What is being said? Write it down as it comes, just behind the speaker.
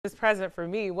This present for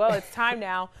me. Well, it's time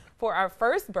now for our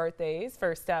first birthdays.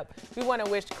 First up, we want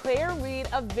to wish Claire Reed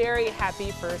a very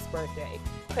happy first birthday.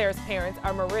 Claire's parents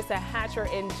are Marissa Hatcher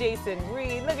and Jason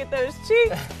Reed. Look at those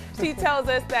cheeks. She tells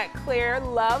us that Claire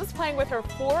loves playing with her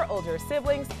 4 older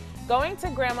siblings, going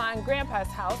to Grandma and Grandpa's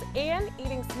house, and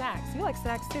eating snacks. You like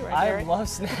snacks too, right, Derek? I love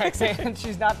snacks, and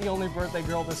she's not the only birthday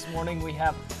girl this morning. We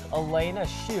have Elena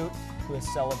Shute, who is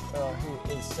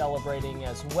celebrating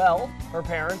as well. Her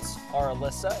parents are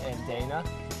Alyssa and Dana,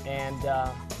 and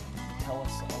tell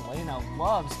us Elena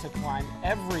loves to climb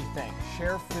everything,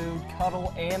 share food,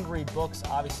 cuddle, and read books.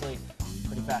 Obviously,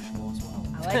 pretty fashionable as well.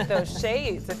 I like those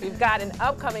shades. If you've got an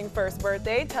upcoming first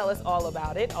birthday, tell us all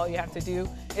about it. All you have to do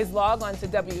is log on to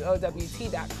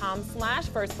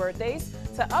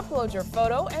WOWT.com/firstbirthdays to upload your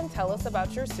photo and tell us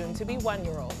about your soon-to-be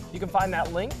 1-year-old. You can find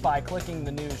that link by clicking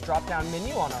the news drop-down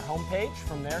menu on our homepage.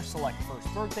 From there, select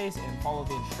first birthdays and follow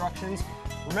the instructions.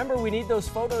 Remember, we need those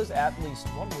photos at least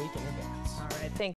 1 week in advance. All right, thank you.